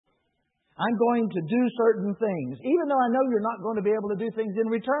I'm going to do certain things, even though I know you're not going to be able to do things in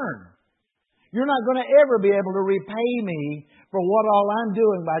return. You're not going to ever be able to repay me for what all I'm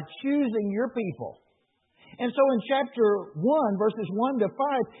doing by choosing your people. And so in chapter 1, verses 1 to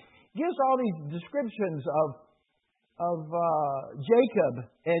 5, gives all these descriptions of Jacob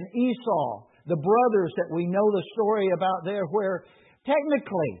and Esau, the brothers that we know the story about there, where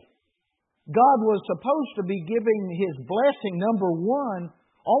technically God was supposed to be giving His blessing, number one,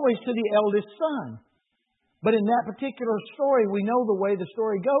 always to the eldest son. But in that particular story, we know the way the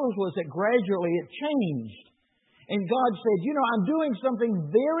story goes was that gradually it changed. And God said, I'm doing something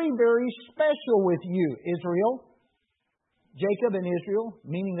very, very special with you, Israel. Jacob and Israel,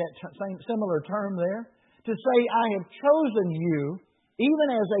 meaning that same similar term there, to say, I have chosen you, even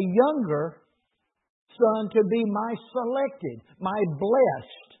as a younger son, to be my selected, my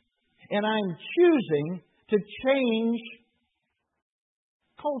blessed. And I'm choosing to change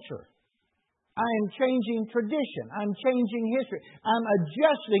culture. I am changing tradition. I'm changing history. I'm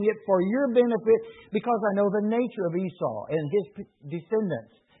adjusting it for your benefit because I know the nature of Esau and his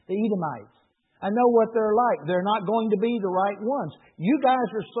descendants, the Edomites. I know what they're like. They're not going to be the right ones. You guys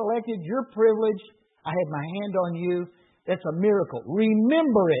are selected. You're privileged. I have my hand on you. That's a miracle.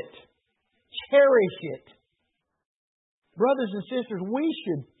 Remember it. Cherish it. Brothers and sisters, we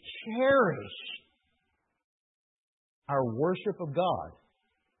should cherish our worship of God.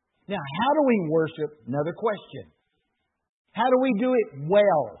 Now, how do we worship? Another question. How do we do it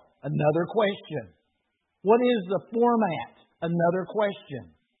well? Another question. What is the format? Another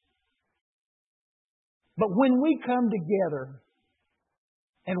question. But when we come together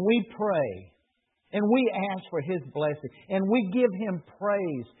and we pray and we ask for His blessing and we give Him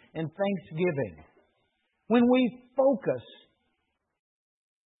praise and thanksgiving, when we focus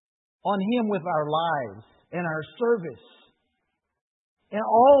on Him with our lives and our service, and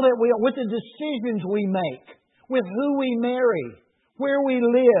all that with the decisions we make, with who we marry, where we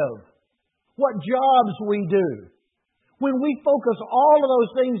live, what jobs we do. When we focus all of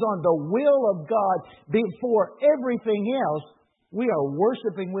those things on the will of God before everything else, we are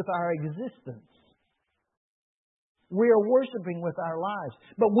worshiping with our existence. We are worshiping with our lives.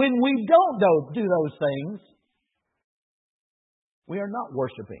 But when we don't do those things, we are not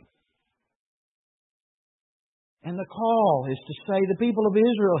worshiping. And the call is to say the people of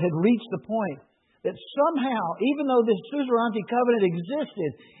Israel had reached the point that somehow, even though this suzerainty covenant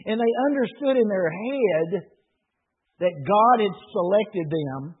existed, and they understood in their head that God had selected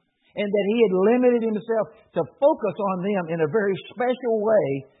them, and that He had limited Himself to focus on them in a very special way,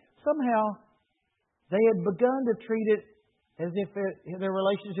 somehow they had begun to treat it as if their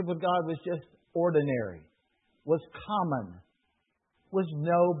relationship with God was just ordinary, was common, was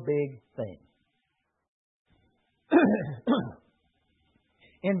no big thing.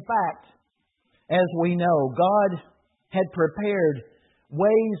 In fact, as we know, God had prepared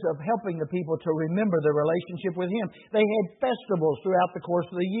ways of helping the people to remember their relationship with Him. They had festivals throughout the course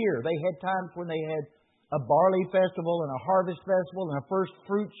of the year. They had times when they had a barley festival and a harvest festival and a first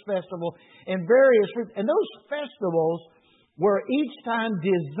fruits festival and various fruits. And those festivals were each time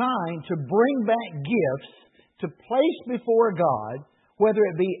designed to bring back gifts to place before God, whether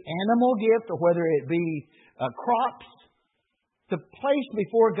it be animal gift or whether it be crops, to place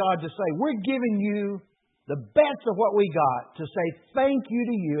before God to say, we're giving you the best of what we got, to say thank you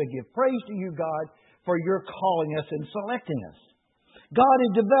to you and give praise to you, God, for your calling us and selecting us. God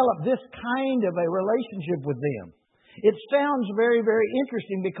had developed this kind of a relationship with them. It sounds very, very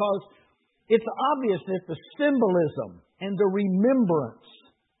interesting because it's obvious that the symbolism and the remembrance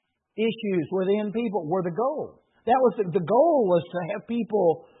issues within people were the goal. That was the goal, was to have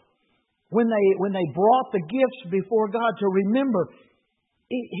people, when they brought the gifts before God, to remember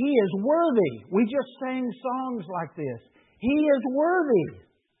He is worthy. We just sang songs like this. He is worthy.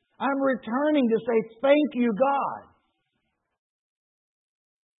 I'm returning to say thank you, God.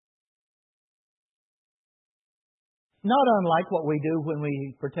 Not unlike what we do when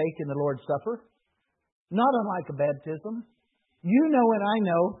we partake in the Lord's Supper. Not unlike a baptism. You know and I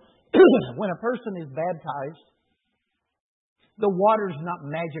know when a person is baptized, the water's not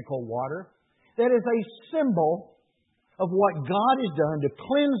magical water. That is a symbol of what God has done to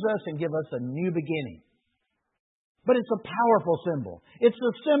cleanse us and give us a new beginning. But it's a powerful symbol. It's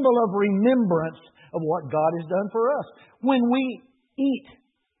a symbol of remembrance of what God has done for us. When we eat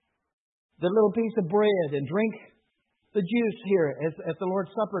the little piece of bread and drink the juice here at the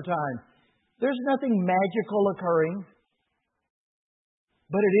Lord's Supper time, there's nothing magical occurring,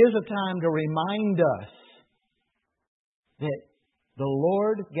 but it is a time to remind us that the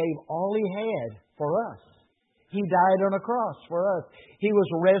Lord gave all He had for us. He died on a cross for us. He was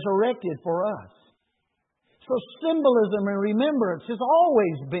resurrected for us. So symbolism and remembrance has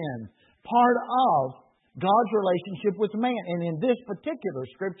always been part of God's relationship with man. And in this particular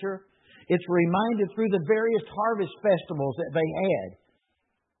Scripture, it's reminded through the various harvest festivals that they had.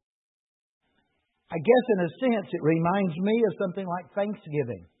 I guess in a sense it reminds me of something like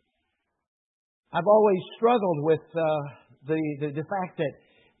Thanksgiving. I've always struggled with the fact that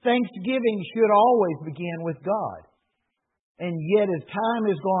Thanksgiving should always begin with God. And yet as time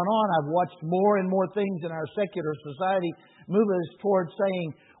has gone on, I've watched more and more things in our secular society move us towards saying,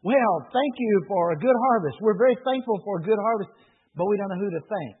 well, thank you for a good harvest. We're very thankful for a good harvest, but we don't know who to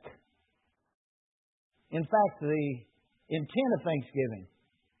thank. In fact, the intent of Thanksgiving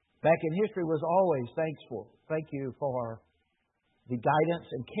back in history was always thankful. Thank you for the guidance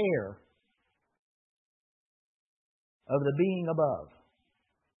and care of the being above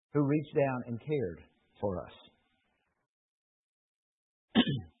who reached down and cared for us.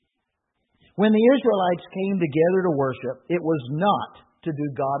 When the Israelites came together to worship, it was not to do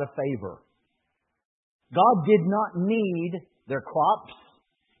God a favor. God did not need their crops.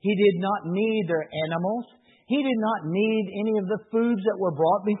 He did not need their animals. He did not need any of the foods that were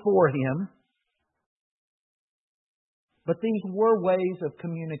brought before Him. But these were ways of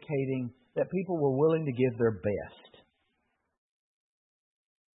communicating that people were willing to give their best.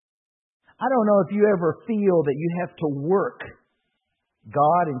 I don't know if you ever feel that you have to work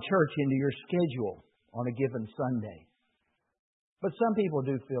God and church into your schedule on a given Sunday. But some people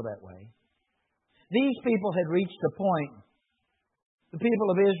do feel that way. These people had reached a point, the people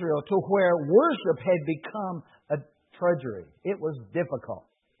of Israel, to where worship had become a drudgery. It was difficult.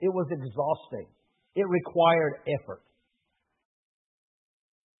 It was exhausting. It required effort.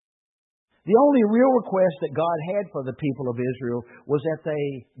 The only real request that God had for the people of Israel was that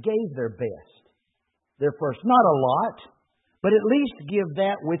they gave their best, their first. Not a lot, but at least give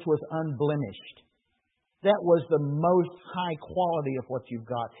that which was unblemished. That was the most high quality of what you've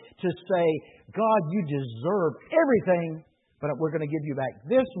got. To say, God, you deserve everything, but we're going to give you back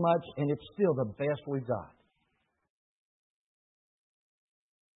this much, and it's still the best we've got.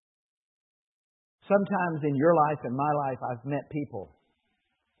 Sometimes in your life and my life, I've met people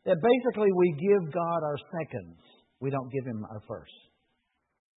that basically we give God our seconds. We don't give Him our first.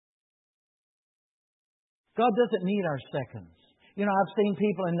 God doesn't need our seconds. You know, I've seen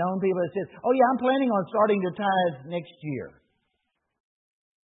people and known people that said, oh yeah, I'm planning on starting to tithe next year.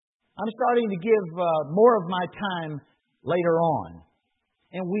 I'm starting to give more of my time later on.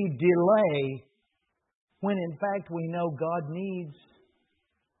 And we delay when in fact we know God needs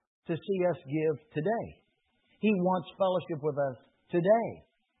to see us give today. He wants fellowship with us today.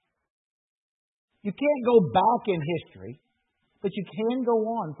 You can't go back in history, but you can go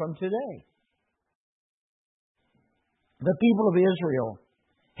on from today. The people of Israel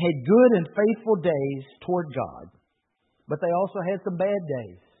had good and faithful days toward God, but they also had some bad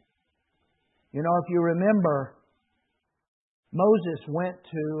days. You know, if you remember, Moses went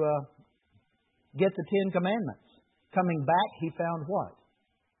to get the Ten Commandments. Coming back, he found what?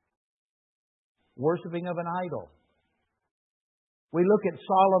 Worshipping of an idol. We look at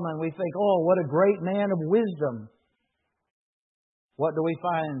Solomon, we think, oh, what a great man of wisdom. What do we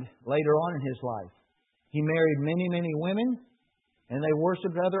find later on in his life? He married many, many women, and they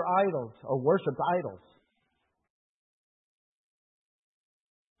worshipped other idols, or worshipped idols.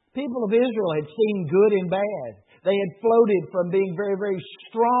 People of Israel had seen good and bad. They had floated from being very, very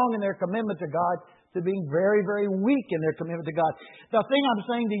strong in their commitment to God to being very, very weak in their commitment to God. The thing I'm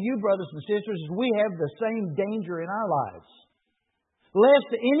saying to you, brothers and sisters, is we have the same danger in our lives.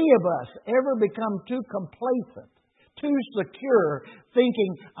 Lest any of us ever become too complacent, too secure,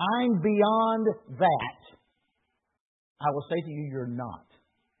 thinking, I'm beyond that. I will say to you, you're not.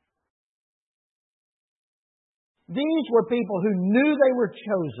 These were people who knew they were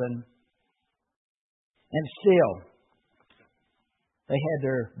chosen, and still, they had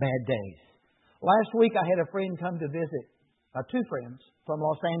their bad days. Last week, I had a friend come to visit, two friends from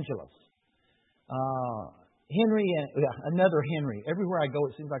Los Angeles. Henry and another Henry. Everywhere I go,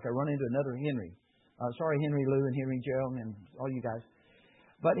 it seems like I run into another Henry. Sorry, Henry Lou and Henry Joe and all you guys.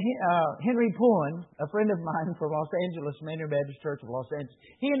 But Henry Pullen, a friend of mine from Los Angeles, Manor Baptist Church of Los Angeles,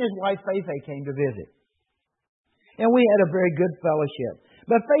 he and his wife Faye came to visit. And we had a very good fellowship.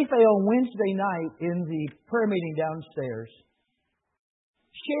 But Faye on Wednesday night in the prayer meeting downstairs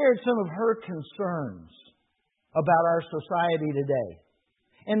shared some of her concerns about our society today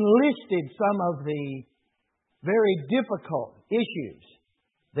and listed some of the very difficult issues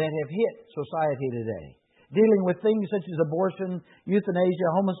that have hit society today, dealing with things such as abortion, euthanasia,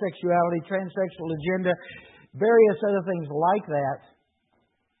 homosexuality, transsexual agenda, various other things like that,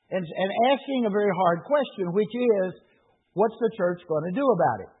 and asking a very hard question, which is, what's the church going to do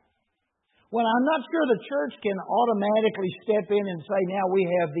about it? Well, I'm not sure the church can automatically step in and say, now we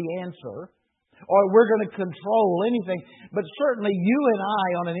have the answer, or we're going to control anything. But certainly you and I,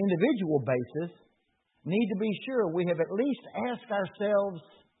 on an individual basis, need to be sure we have at least asked ourselves,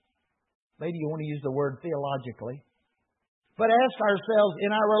 maybe you want to use the word theologically, but ask ourselves,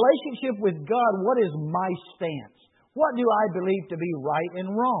 in our relationship with God, what is my stance? What do I believe to be right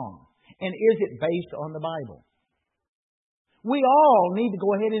and wrong? And is it based on the Bible? We all need to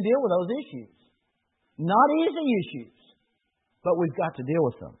go ahead and deal with those issues. Not easy issues, but we've got to deal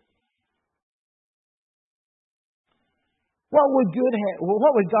with them. What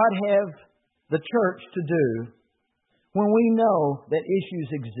would God have the church to do when we know that issues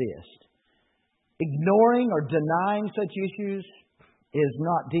exist? Ignoring or denying such issues is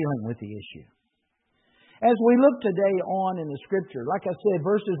not dealing with the issue. As we look today on in the Scripture, like I said,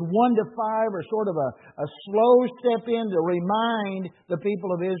 verses 1 to 5 are sort of a slow step in to remind the people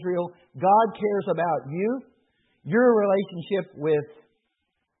of Israel, God cares about you. Your relationship with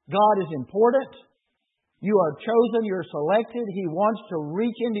God is important. You are chosen, you're selected. He wants to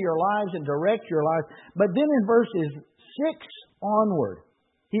reach into your lives and direct your lives. But then in verses 6 onward,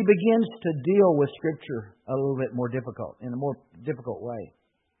 he begins to deal with Scripture a little bit more difficult, in a more difficult way.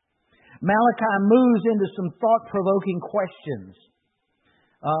 Malachi moves into some thought-provoking questions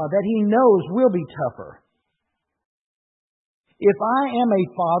that he knows will be tougher. If I am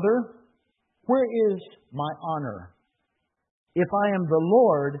a father, where is my honor? If I am the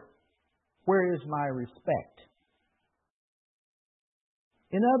Lord, where is my respect?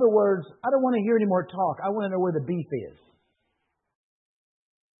 In other words, I don't want to hear any more talk. I want to know where the beef is.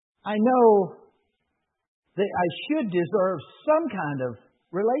 I know that I should deserve some kind of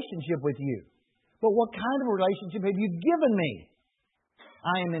relationship with you. But what kind of relationship have you given me?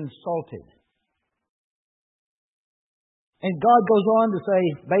 I am insulted. And God goes on to say,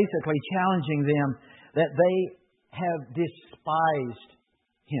 basically challenging them, that they have despised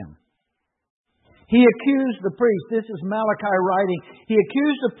Him. He accused the priest, this is Malachi writing, he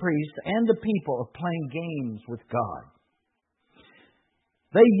accused the priest and the people of playing games with God.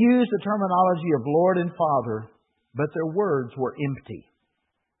 They used the terminology of Lord and Father, but their words were empty.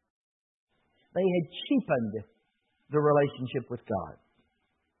 They had cheapened the relationship with God.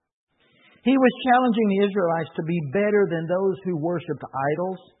 He was challenging the Israelites to be better than those who worshipped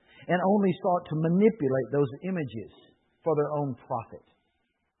idols and only sought to manipulate those images for their own profit.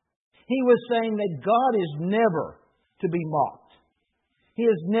 He was saying that God is never to be mocked. He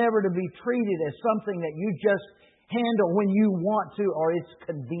is never to be treated as something that you just handle when you want to or it's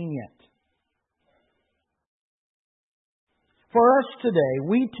convenient. For us today,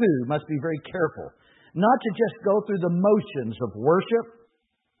 we too must be very careful not to just go through the motions of worship,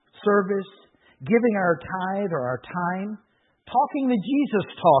 service, giving our tithe or our time, talking the Jesus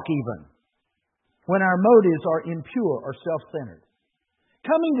talk even, when our motives are impure or self-centered.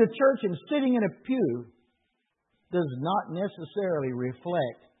 Coming to church and sitting in a pew does not necessarily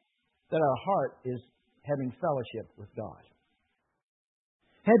reflect that our heart is having fellowship with God.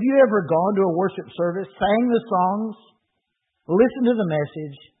 Have you ever gone to a worship service, sang the songs, listened to the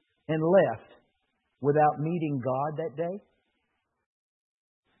message, and left without meeting God that day?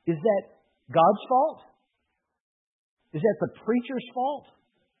 Is that God's fault? Is that the preacher's fault?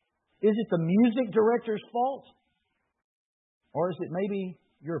 Is it the music director's fault? Or is it maybe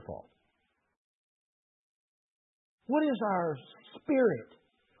your fault? What is our spirit?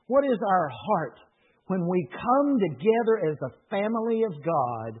 What is our heart when we come together as a family of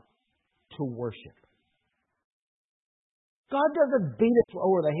God to worship? God doesn't beat us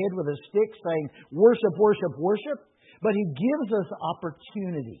over the head with a stick saying, worship, worship, worship. But He gives us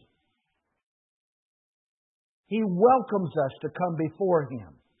opportunity. He welcomes us to come before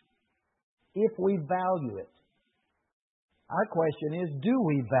Him if we value it. Our question is, do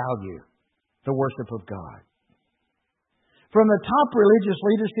we value the worship of God? From the top religious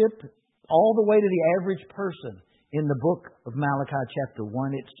leadership all the way to the average person in the book of Malachi chapter 1,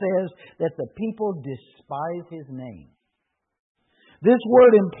 it says that the people despise His name. This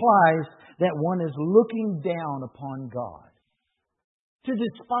word implies that one is looking down upon God. To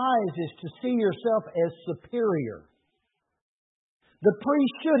despise is to see yourself as superior. The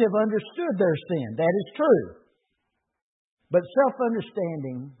priest should have understood their sin. That is true. But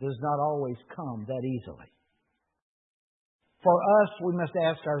self-understanding does not always come that easily. For us, we must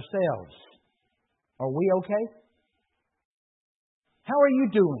ask ourselves, are we okay? How are you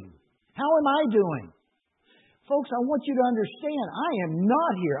doing? How am I doing? Folks, I want you to understand, I am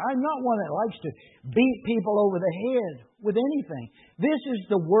not here. I'm not one that likes to beat people over the head with anything. This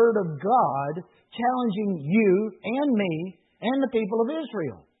is the Word of God challenging you and me and the people of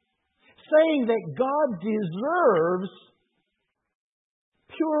Israel, saying that God deserves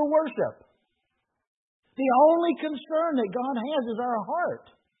pure worship. The only concern that God has is our heart.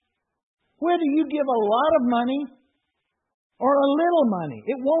 Whether you give a lot of money or a little money,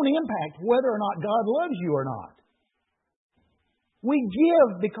 it won't impact whether or not God loves you or not. We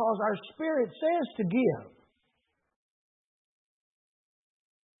give because our spirit says to give.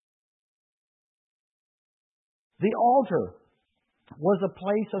 The altar was a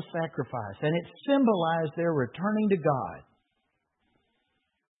place of sacrifice, and it symbolized their returning to God.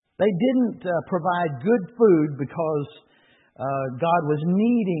 They didn't provide good food because God was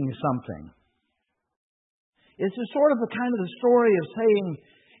needing something. It's a sort of a kind of the story of saying,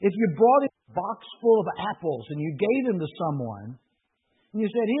 if you brought a box full of apples and you gave them to someone, and you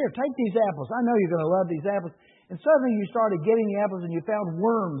said, here, take these apples. I know you're going to love these apples. And suddenly you started getting the apples and you found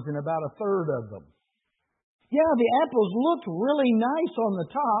worms in about a third of them. Yeah, the apples looked really nice on the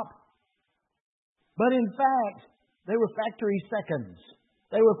top, but in fact, they were factory seconds.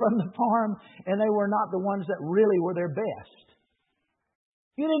 They were from the farm, and they were not the ones that really were their best.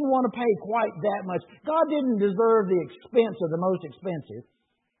 You didn't want to pay quite that much. God didn't deserve the expense of the most expensive.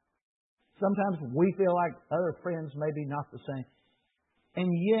 Sometimes we feel like other friends maybe not the same. And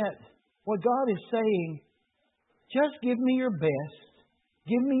yet, what God is saying, just give me your best.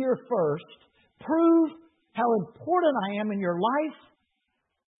 Give me your first. Prove how important I am in your life.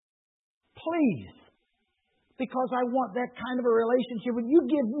 Please. Because I want that kind of a relationship. When you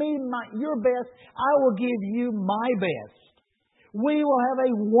give me your best, I will give you my best. We will have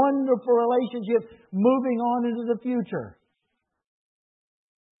a wonderful relationship moving on into the future.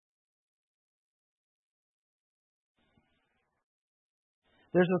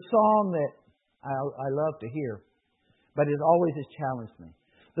 There's a song that I love to hear, but it always has challenged me.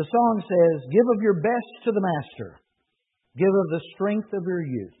 The song says, give of your best to the Master. Give of the strength of your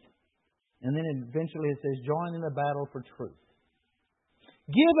youth. And then eventually it says, join in the battle for truth.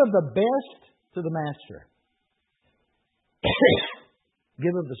 Give of the best to the Master.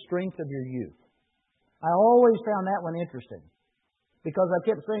 Give of the strength of your youth. I always found that one interesting, because I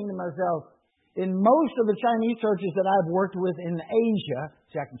kept saying to myself, in most of the Chinese churches that I've worked with in Asia,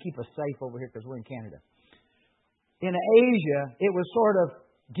 see, I can keep us safe over here because we're in Canada. In Asia, it was sort of,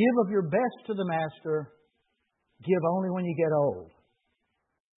 give of your best to the Master, give only when you get old.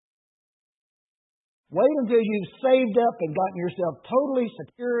 Wait until you've saved up and gotten yourself totally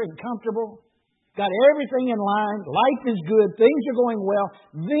secure and comfortable, got everything in line, life is good, things are going well,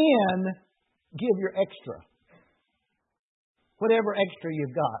 then give your extra. Whatever extra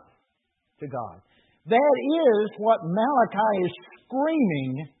you've got to God. That is what Malachi is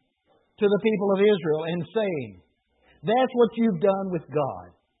screaming to the people of Israel and saying, that's what you've done with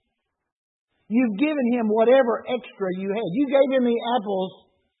God. You've given Him whatever extra you had. You gave Him the apples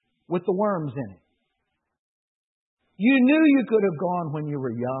with the worms in it. You knew you could have gone when you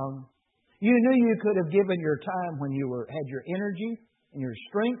were young. You knew you could have given your time when you had your energy and your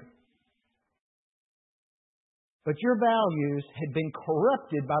strength. But your values had been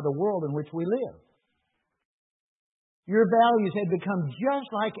corrupted by the world in which we live. Your values had become just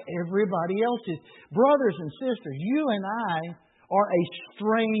like everybody else's. Brothers and sisters, you and I are a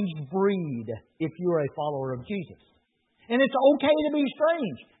strange breed if you're a follower of Jesus. And it's okay to be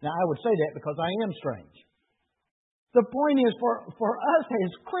strange. Now, I would say that because I am strange. The point is, for us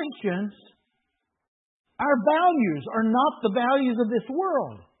as Christians, our values are not the values of this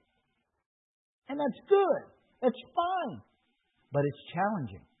world. And that's good. That's fine. But it's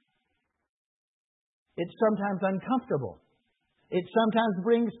challenging. It's sometimes uncomfortable. It sometimes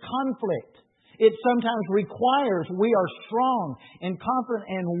brings conflict. It sometimes requires we are strong and confident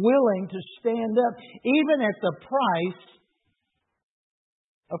and willing to stand up, even at the price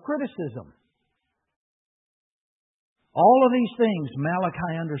of criticism. All of these things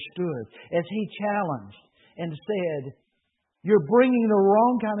Malachi understood as he challenged and said, you're bringing the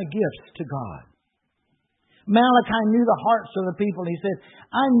wrong kind of gifts to God. Malachi knew the hearts of the people. He said,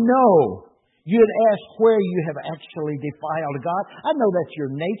 I know you'd ask where you have actually defiled God. I know that's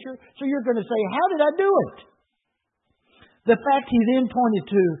your nature. So you're going to say, how did I do it? The fact he then pointed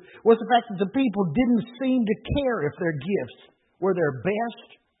to was the fact that the people didn't seem to care if their gifts were their best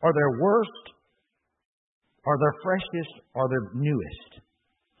or their worst, or their freshest, or their newest.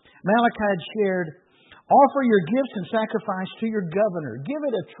 Malachi had shared, offer your gifts and sacrifice to your governor. Give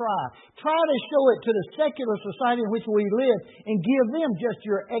it a try. Try to show it to the secular society in which we live and give them just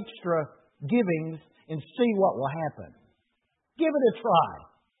your extra givings and see what will happen. Give it a try.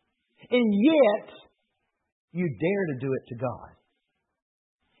 And yet, you dare to do it to God.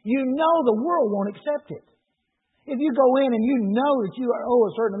 You know the world won't accept it. If you go in and you know that you owe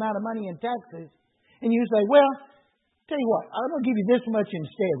a certain amount of money in taxes, and you say, well, tell you what, I'm going to give you this much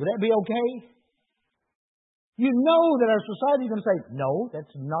instead. Would that be okay? You know that our society is going to say, no,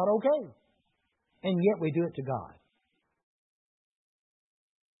 that's not okay. And yet we do it to God.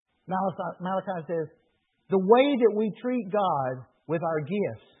 Malachi says, the way that we treat God with our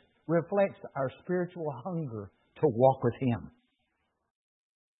gifts reflects our spiritual hunger to walk with Him.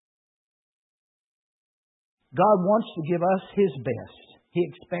 God wants to give us His best. He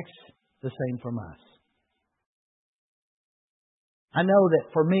expects the same from us. I know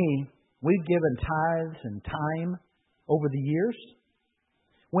that for me, we've given tithes and time over the years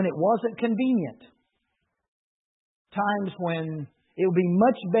when it wasn't convenient. Times when it would be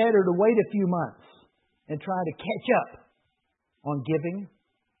much better to wait a few months and try to catch up on giving.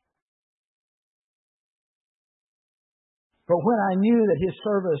 But when I knew that His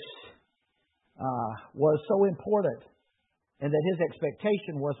service was so important and that His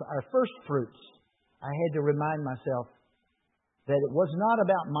expectation was our first fruits, I had to remind myself that it was not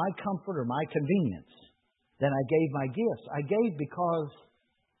about my comfort or my convenience that I gave my gifts. I gave because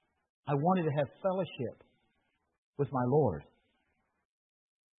I wanted to have fellowship with my Lord.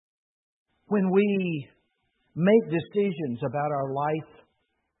 When we make decisions about our life,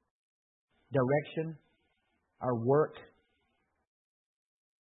 direction, our work,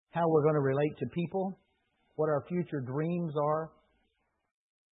 how we're going to relate to people, what our future dreams are,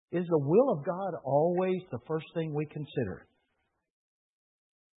 is the will of God always the first thing we consider?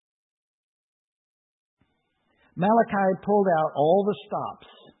 Malachi pulled out all the stops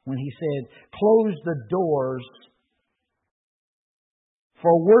when he said, close the doors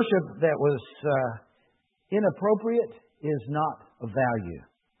for worship that was inappropriate is not of value.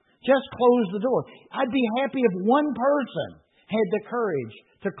 Just close the door. I'd be happy if one person had the courage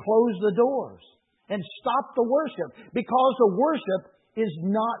to close the doors and stop the worship, because the worship is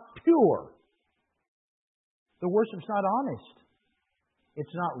not pure. The worship's not honest.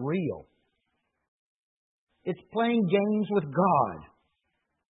 It's not real. It's playing games with God.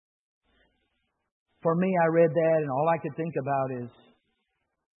 For me, I read that and all I could think about is,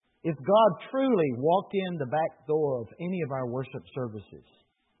 if God truly walked in the back door of any of our worship services,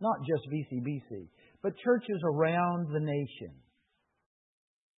 not just VCBC, but churches around the nation,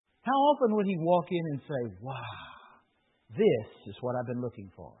 how often would He walk in and say, wow, this is what I've been looking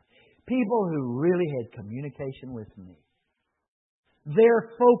for. People who really had communication with me.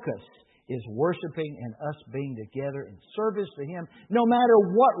 Their focus is worshiping and us being together in service to Him, no matter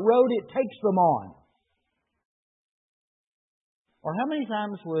what road it takes them on. Or how many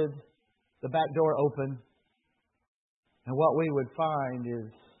times would the back door open and what we would find is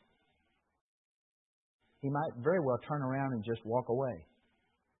He might very well turn around and just walk away.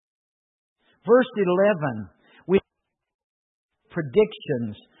 Verse 11, we have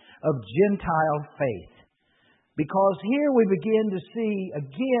predictions of Gentile faith. Because here we begin to see,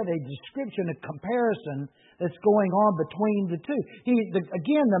 again, a description, a comparison that's going on between the two.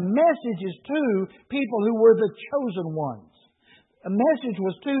 Again, the message is to people who were the chosen ones. A message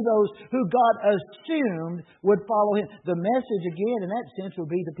was to those who God assumed would follow Him. The message, again, in that sense, would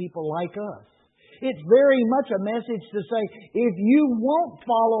be to people like us. It's very much a message to say, if you won't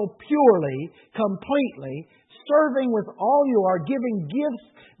follow purely, completely, serving with all you are, giving gifts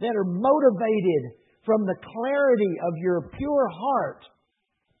that are motivated from the clarity of your pure heart,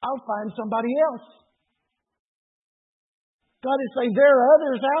 I'll find somebody else. God is saying, there are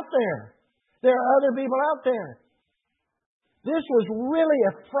others out there. There are other people out there. This was really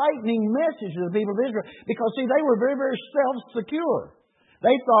a frightening message to the people of Israel because, see, they were very, very self-secure.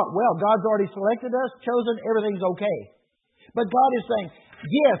 They thought, well, God's already selected us, chosen, everything's okay. But God is saying,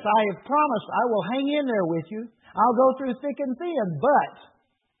 yes, I have promised I will hang in there with you. I'll go through thick and thin, but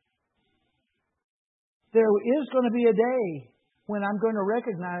there is going to be a day when I'm going to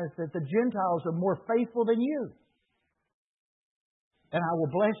recognize that the Gentiles are more faithful than you. And I will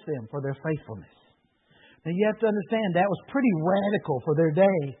bless them for their faithfulness. Now you have to understand that was pretty radical for their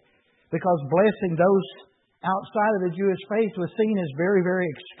day, because blessing those outside of the Jewish faith was seen as very, very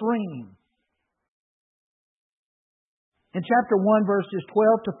extreme. In chapter 1, verses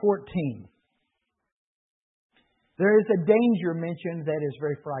 12 to 14, there is a danger mentioned that is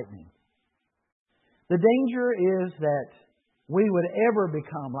very frightening. The danger is that we would ever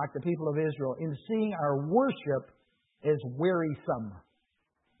become like the people of Israel in seeing our worship as wearisome,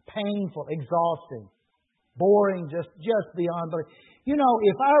 painful, exhausting. Boring, just beyond belief. You know,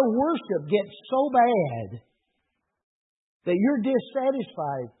 if our worship gets so bad that you're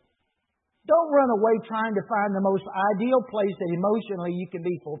dissatisfied, don't run away trying to find the most ideal place that emotionally you can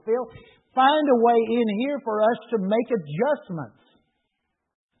be fulfilled. Find a way in here for us to make adjustments.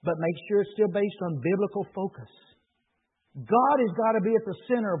 But make sure it's still based on biblical focus. God has got to be at the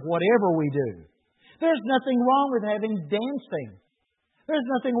center of whatever we do. There's nothing wrong with having dancing. There's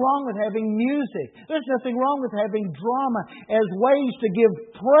nothing wrong with having music. There's nothing wrong with having drama as ways to give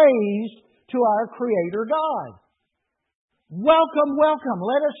praise to our Creator God. Welcome, welcome.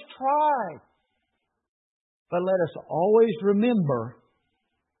 Let us try. But let us always remember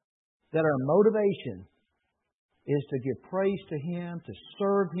that our motivation is to give praise to Him, to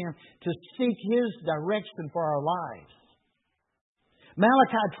serve Him, to seek His direction for our lives.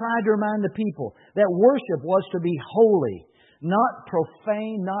 Malachi tried to remind the people that worship was to be holy, not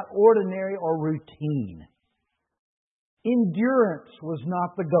profane, not ordinary or routine. Endurance was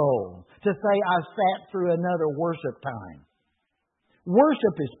not the goal, to say I sat through another worship time.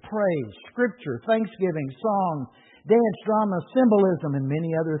 Worship is praise, Scripture, thanksgiving, song, dance, drama, symbolism, and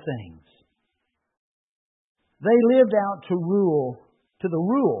many other things. They lived out to the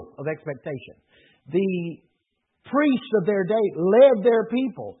rule of expectation. The priests of their day led their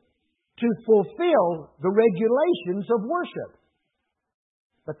people to fulfill the regulations of worship.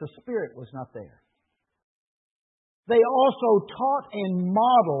 But the Spirit was not there. They also taught and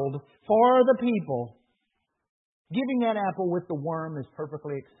modeled for the people. Giving that apple with the worm is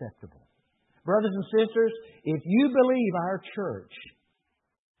perfectly acceptable. Brothers and sisters, if you believe our church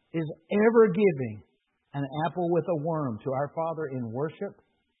is ever giving an apple with a worm to our Father in worship,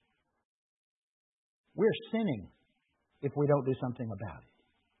 we're sinning if we don't do something about it.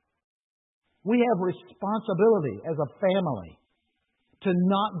 We have responsibility as a family to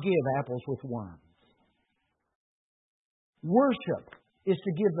not give apples with worms. Worship is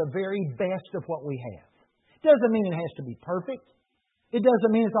to give the very best of what we have. It doesn't mean it has to be perfect. It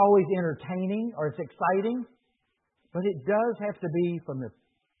doesn't mean it's always entertaining or it's exciting. But it does have to be from the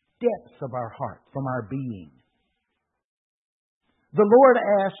depths of our heart, from our being. The Lord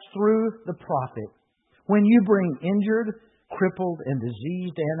asked through the prophet, when you bring injured, crippled, and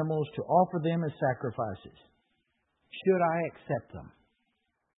diseased animals to offer them as sacrifices, should I accept them?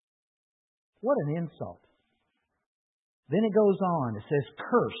 What an insult. Then it goes on. It says,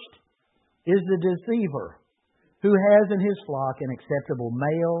 cursed is the deceiver who has in his flock an acceptable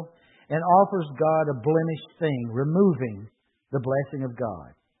male and offers God a blemished thing, removing the blessing of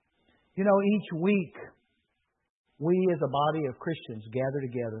God. You know, each week we as a body of Christians gather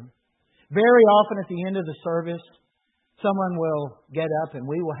together. Very often at the end of the service, someone will get up and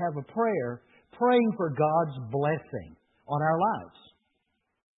we will have a prayer praying for God's blessing on our lives.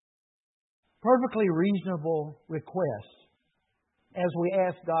 Perfectly reasonable request as we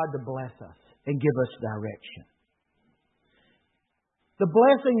ask God to bless us and give us direction. The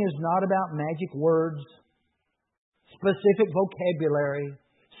blessing is not about magic words, specific vocabulary,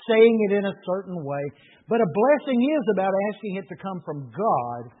 saying it in a certain way, but a blessing is about asking it to come from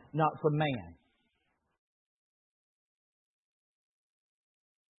God, not from man.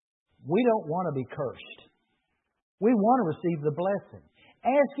 We don't want to be cursed. We want to receive the blessing.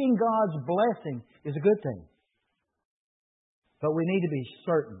 Asking God's blessing is a good thing. But we need to be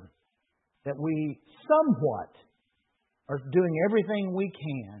certain that we somewhat are doing everything we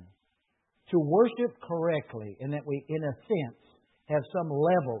can to worship correctly and that we, in a sense, have some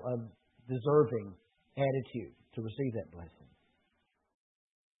level of deserving attitude to receive that blessing.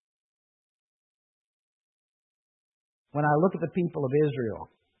 When I look at the people of Israel,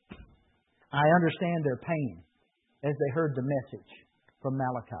 I understand their pain as they heard the message from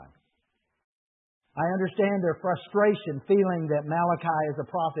Malachi. I understand their frustration, feeling that Malachi as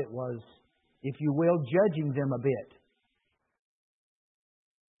a prophet was, if you will, judging them a bit.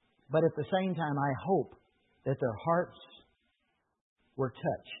 But at the same time, I hope that their hearts were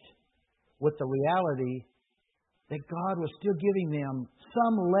touched with the reality that God was still giving them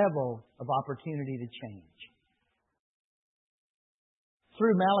some level of opportunity to change.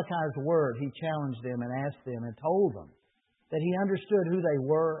 Through Malachi's word, he challenged them and asked them and told them that he understood who they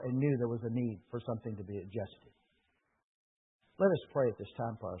were and knew there was a need for something to be adjusted. Let us pray at this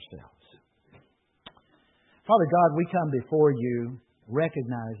time for ourselves. Father God, we come before you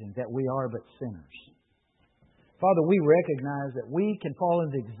recognizing that we are but sinners. Father, we recognize that we can fall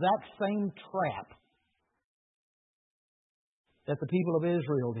into the exact same trap that the people of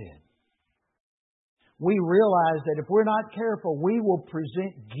Israel did. We realize that if we're not careful, we will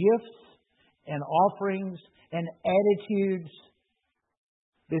present gifts and offerings and attitudes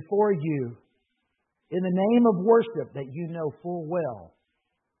before you in the name of worship that you know full well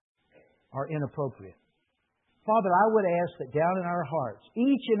are inappropriate. Father, I would ask that down in our hearts,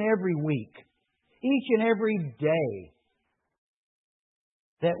 each and every week, each and every day,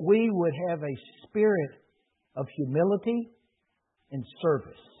 that we would have a spirit of humility and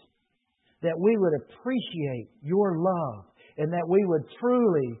service. That we would appreciate your love, and that we would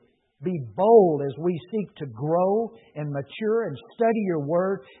truly be bold as we seek to grow and mature and study your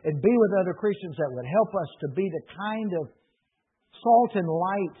Word and be with other Christians that would help us to be the kind of salt and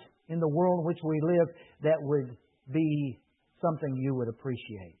light in the world in which we live that would be something you would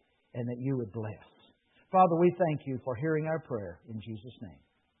appreciate and that you would bless. Father, we thank you for hearing our prayer in Jesus' name.